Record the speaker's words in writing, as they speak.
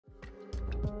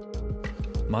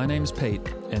My name's Pete,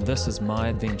 and this is my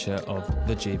adventure of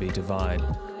the GB Divide.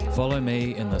 Follow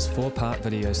me in this 4-part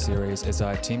video series as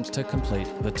I attempt to complete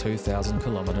the 2,000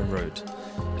 kilometre route.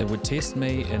 It would test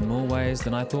me in more ways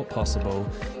than I thought possible,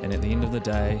 and at the end of the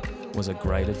day, was a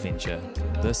great adventure.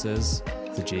 This is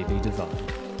the GB Divide.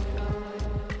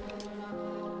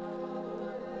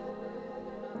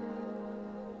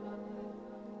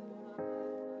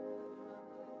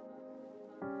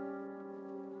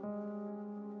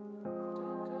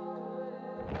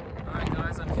 Alright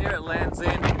guys, I'm here at Land's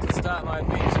End to start my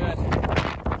adventure.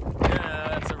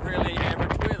 Yeah, it's a really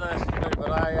average weather,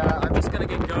 but I'm just going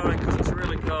to get going because it's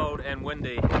really cold and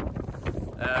windy.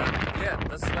 Yeah,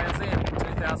 this is Land's End,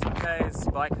 2,000 Ks,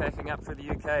 bikepacking up through the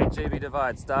UK, GB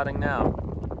Divide, starting now.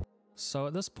 So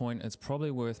at this point, it's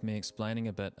probably worth me explaining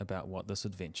a bit about what this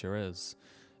adventure is.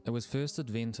 It was first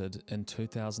invented in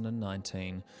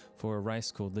 2019 for a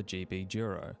race called the GB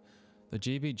Duro. The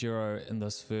GB Duro in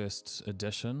this first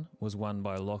edition was won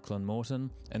by Lachlan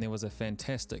Morton, and there was a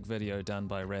fantastic video done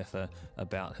by Rafa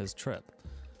about his trip.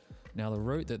 Now the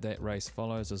route that race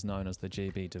follows is known as the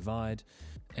GB Divide,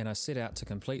 and I set out to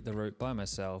complete the route by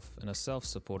myself in a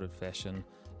self-supported fashion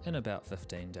in about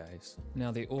 15 days.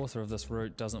 Now the author of this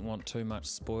route doesn't want too much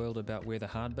spoiled about where the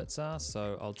hard bits are,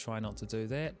 so I'll try not to do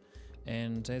that,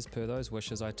 and as per those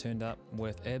wishes I turned up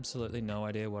with absolutely no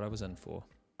idea what I was in for.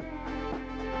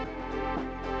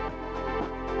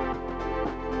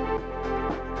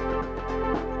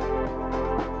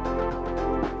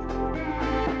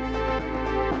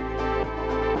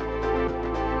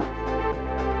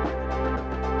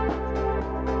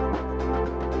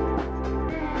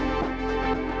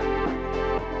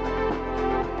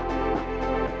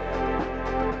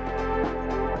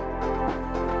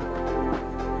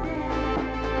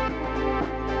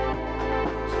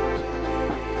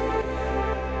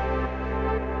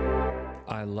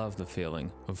 I love the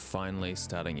feeling of finally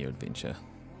starting your adventure.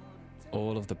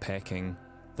 All of the packing,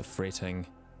 the fretting,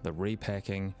 the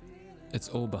repacking, it's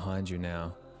all behind you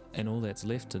now, and all that's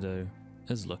left to do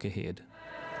is look ahead.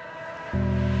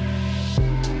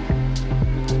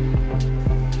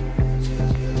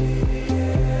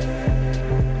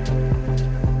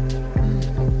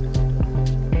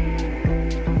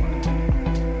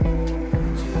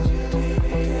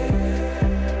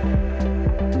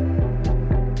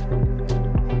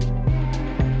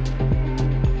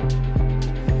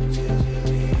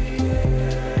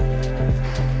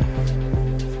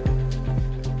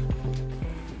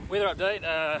 Weather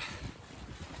update,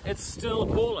 it's still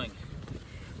appalling,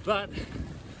 but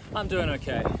I'm doing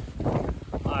okay.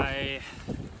 I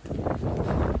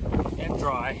am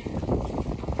dry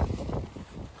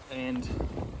and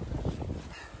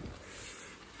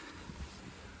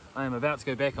I am about to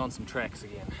go back on some tracks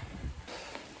again.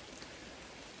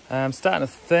 I'm starting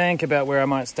to think about where I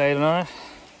might stay tonight.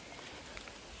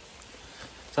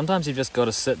 Sometimes you've just got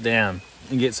to sit down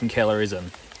and get some calories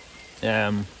in.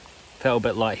 Felt a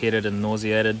bit lightheaded and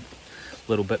nauseated, a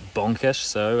little bit bonkish,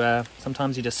 so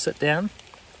sometimes you just sit down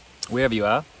wherever you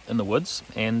are in the woods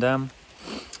and have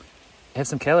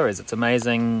some calories. It's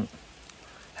amazing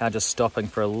how just stopping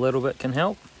for a little bit can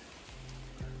help.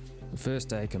 The first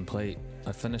day complete,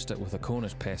 I finished it with a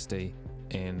Cornish pasty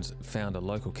and found a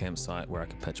local campsite where I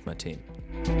could pitch my tent.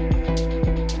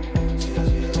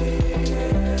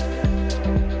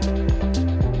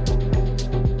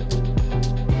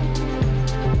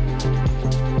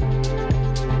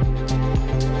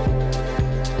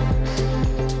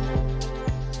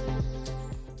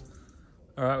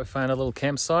 Alright, we found a little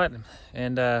campsite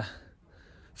and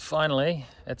finally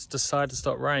it's decided to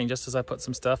stop raining just as I put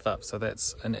some stuff up, so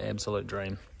that's an absolute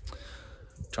dream.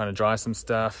 Trying to dry some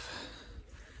stuff,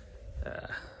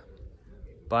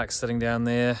 bike sitting down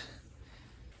there.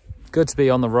 Good to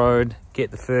be on the road, get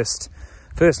the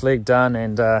first leg done,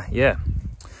 and yeah,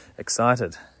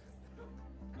 excited.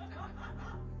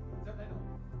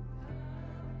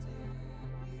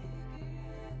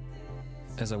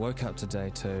 As I woke up to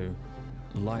day 2,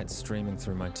 light streaming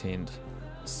through my tent,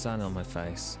 sun on my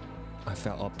face, I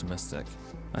felt optimistic.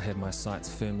 I had my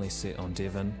sights firmly set on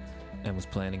Devon and was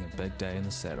planning a big day in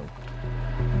the saddle.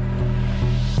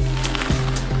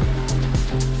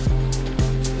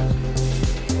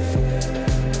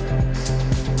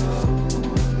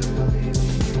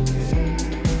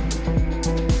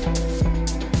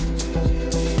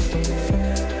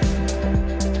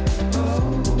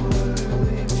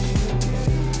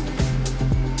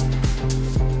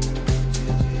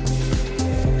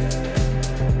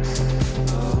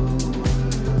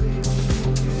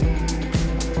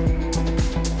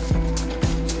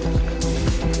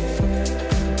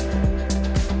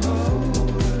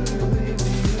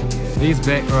 These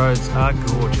back roads are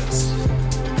gorgeous.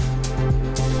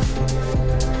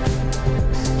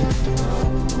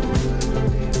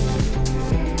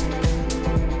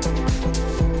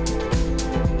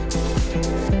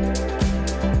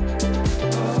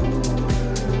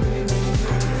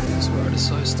 This road is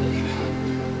so steep.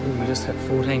 Ooh, we just hit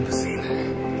 14%.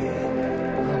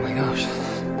 Oh my gosh.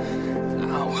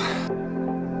 Ow.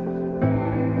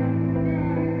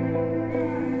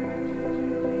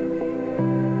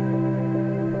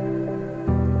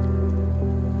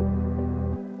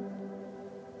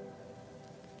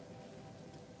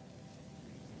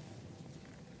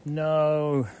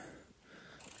 No.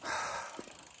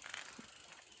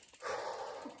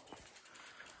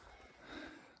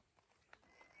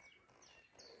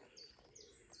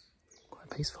 Quite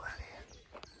peaceful out here.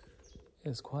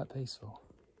 It's quite peaceful.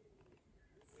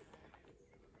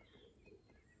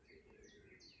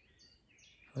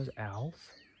 Those owls.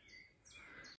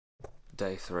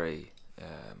 Day 3.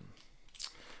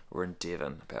 We're in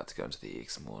Devon, about to go into the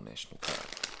Exmoor National Park.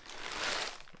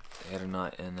 Had a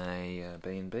night in a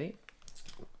B&B,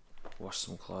 washed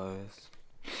some clothes,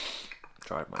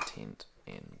 dried my tent,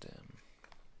 and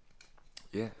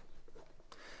yeah,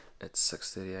 it's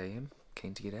 6:30 AM,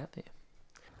 keen to get out there.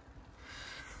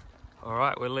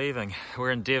 Alright, we're leaving.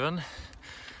 We're in Devon,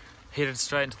 headed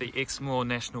straight into the Exmoor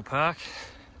National Park.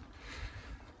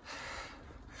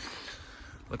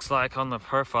 Looks like on the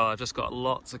profile I just got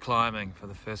lots of climbing for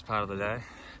the first part of the day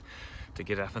to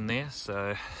get up in there,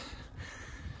 so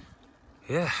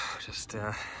yeah, just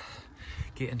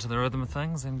get into the rhythm of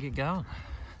things and get going.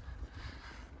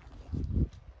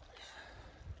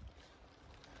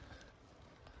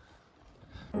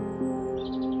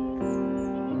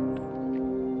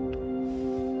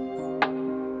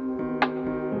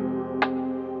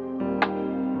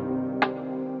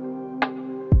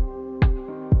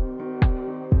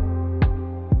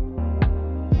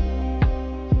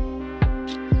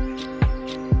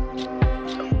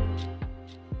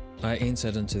 I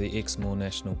entered into the Exmoor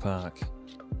National Park,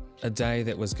 a day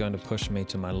that was going to push me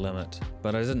to my limit,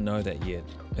 but I didn't know that yet.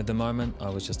 At the moment, I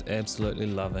was just absolutely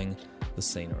loving the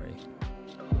scenery.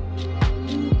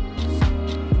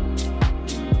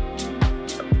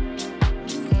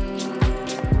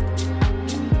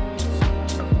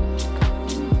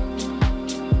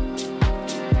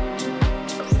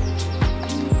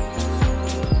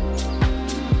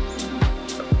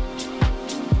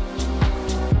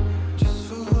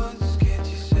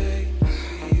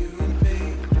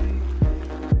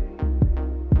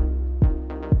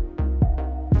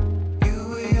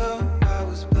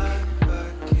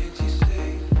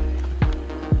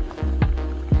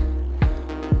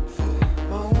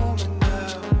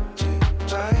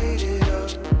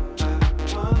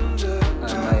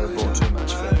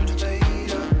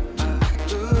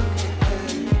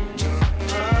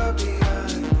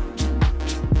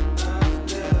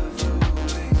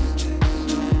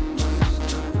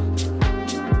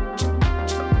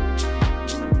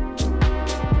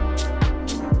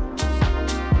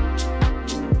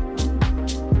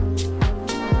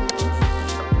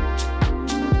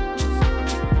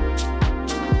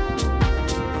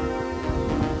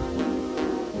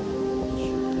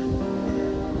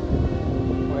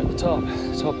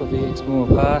 Top of the Exmoor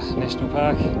National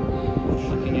Park,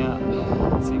 looking out, you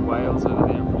can see whales over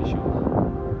there, I'm pretty sure.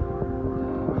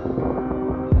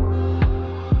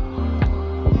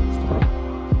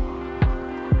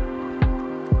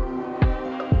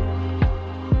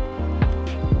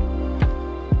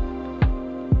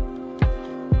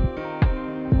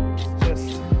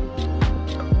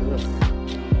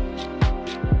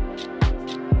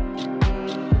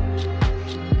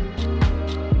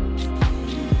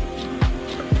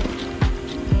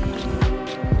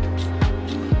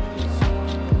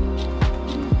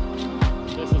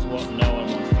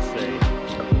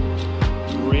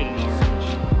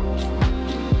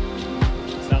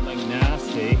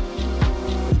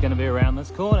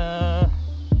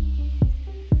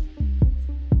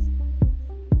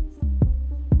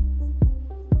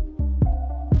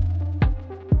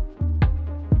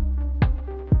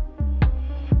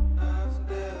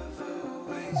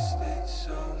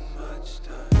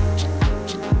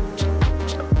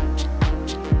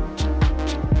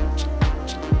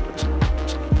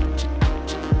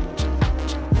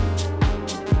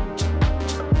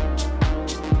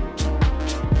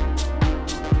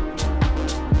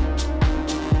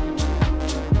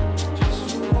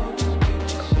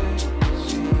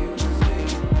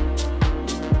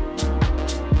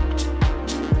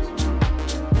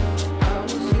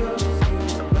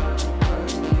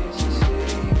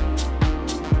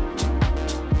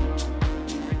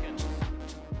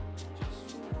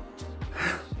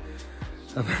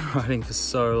 I've been riding for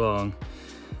so long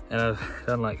and I've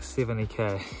done like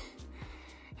 70k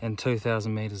and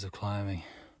 2,000 meters of climbing.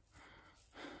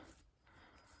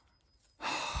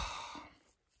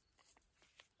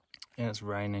 And it's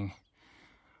raining.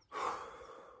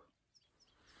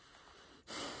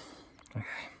 Okay.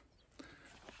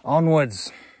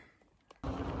 Onwards.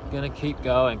 Gonna keep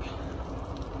going.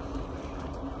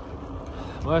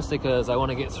 Mostly because I want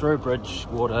to get through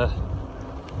Bridgewater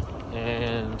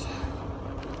and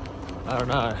I don't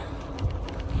know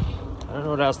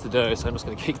what else to do, so I'm just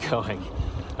going to keep going.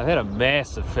 I've had a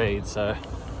massive feed, so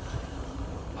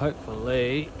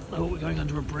hopefully... Oh, we're going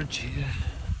under a bridge here.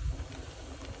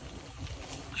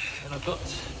 And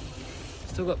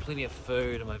still got plenty of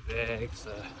food in my bag,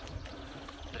 so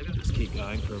maybe I'll just keep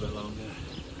going for a bit longer.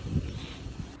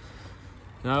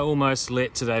 No, I almost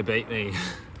let today beat me,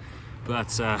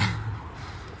 but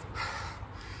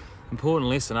important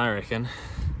lesson, I reckon,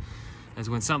 is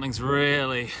when something's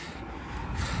really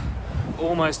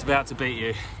almost about to beat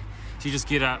you, you just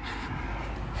get up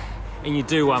and you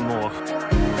do one more.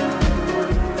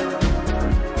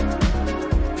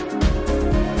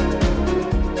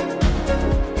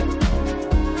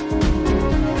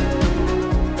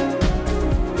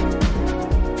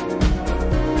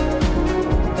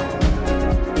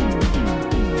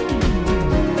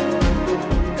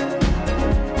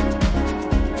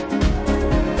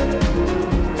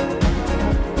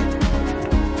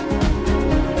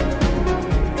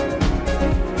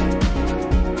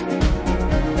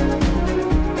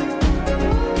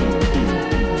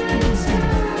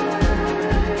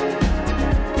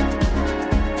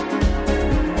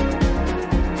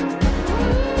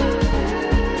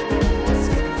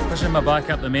 My bike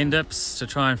up the Mendips to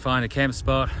try and find a camp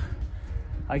spot.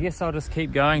 I guess I'll just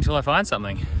keep going till I find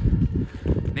something.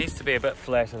 It needs to be a bit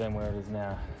flatter than where it is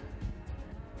now.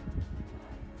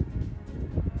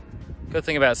 Good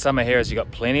thing about summer here is you've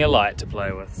got plenty of light to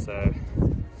play with, so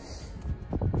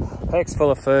pack's full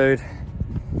of food.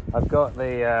 I've got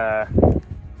the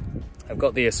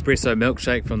espresso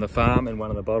milkshake from the farm in one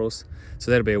of the bottles,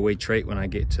 so that'll be a wee treat when I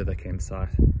get to the campsite,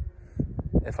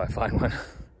 if I find one.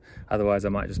 Otherwise I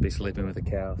might just be sleeping with the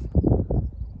cows.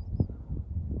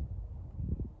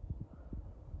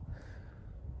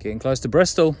 Getting close to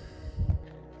Bristol.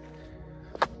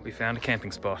 We found a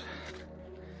camping spot.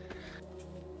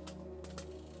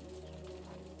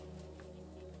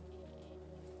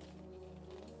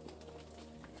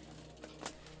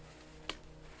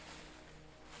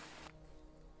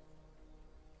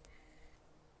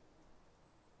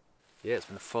 Yeah, it's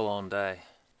been a full-on day.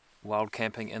 Wild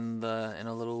camping in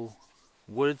a little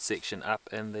wooded section up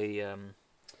in the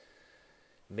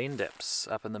Mendips,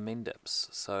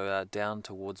 so down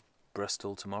towards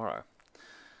Bristol tomorrow,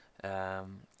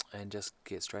 and just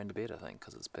get straight into bed, I think,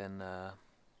 because it's been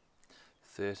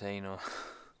 13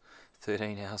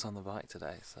 hours on the bike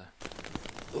today. So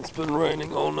it's been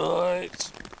raining all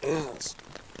night and it's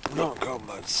not got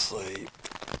much sleep.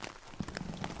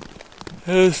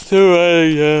 It's too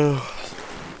early now.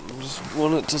 Just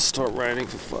want it to start raining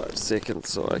for 5 seconds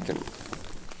so I can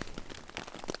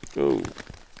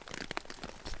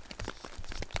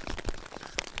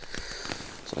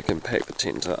pack the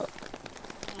tent up.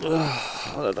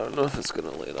 I don't know if it's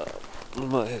gonna let up. I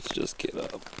might have to just get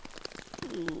up.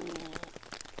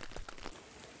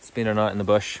 Spent a night in the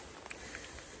bush,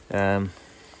 and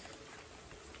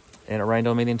it rained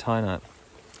on me the entire night.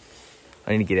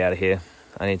 I need to get out of here.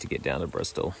 I need to get down to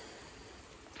Bristol.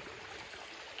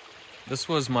 This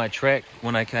was my track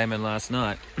when I came in last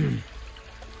night.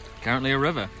 Currently a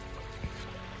river.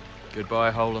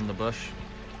 Goodbye, hole in the bush.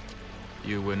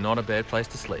 You were not a bad place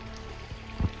to sleep.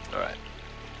 Alright,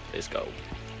 let's go.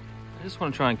 I just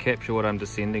want to try and capture what I'm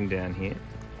descending down here.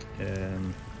 I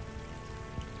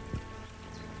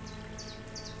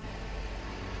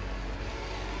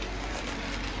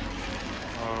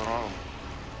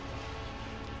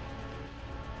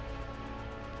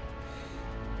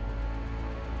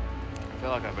feel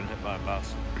like I've been hit by a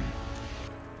bus.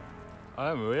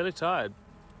 I'm really tired.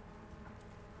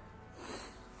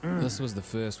 This was the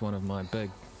first one of my big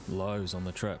lows on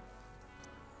the trip.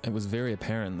 It was very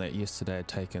apparent that yesterday had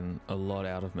taken a lot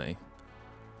out of me.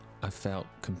 I felt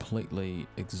completely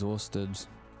exhausted,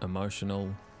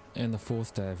 emotional, and the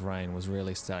fourth day of rain was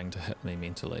really starting to hit me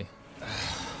mentally.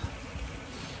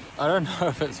 I don't know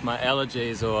if it's my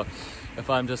allergies or if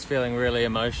I'm just feeling really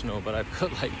emotional, but I've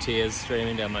got like tears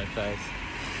streaming down my face.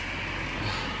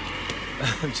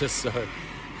 I'm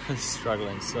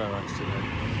struggling so much today.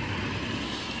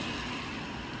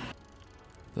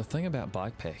 The thing about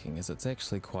bikepacking is it's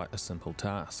actually quite a simple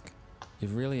task.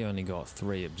 You've really only got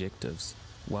 3 objectives.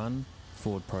 1,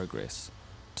 forward progress.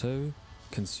 2,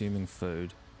 consuming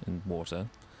food and water.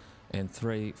 And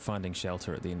 3, finding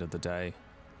shelter at the end of the day.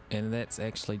 And that's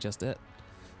actually just it.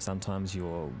 Sometimes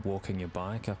you're walking your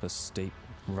bike up a steep,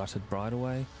 rutted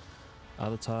bridleway.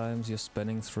 Other times you're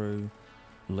spinning through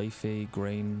leafy,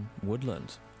 green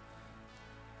woodland.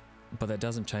 But that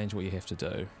doesn't change what you have to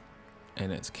do,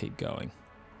 and it's keep going.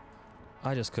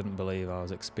 I just couldn't believe I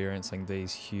was experiencing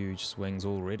these huge swings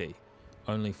already,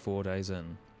 only 4 days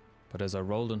in. But as I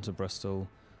rolled into Bristol,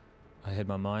 I had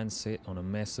my mind set on a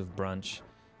massive brunch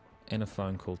and a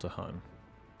phone call to home.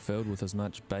 Filled with as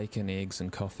much bacon, eggs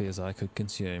and coffee as I could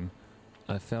consume,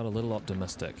 I felt a little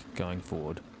optimistic going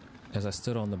forward. As I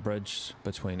stood on the bridge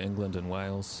between England and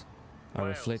Wales, I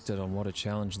reflected on what a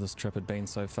challenge this trip had been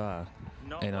so far,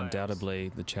 and undoubtedly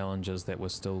the challenges that were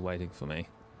still waiting for me.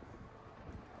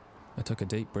 I took a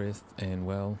deep breath and,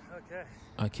 well,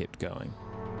 I kept going.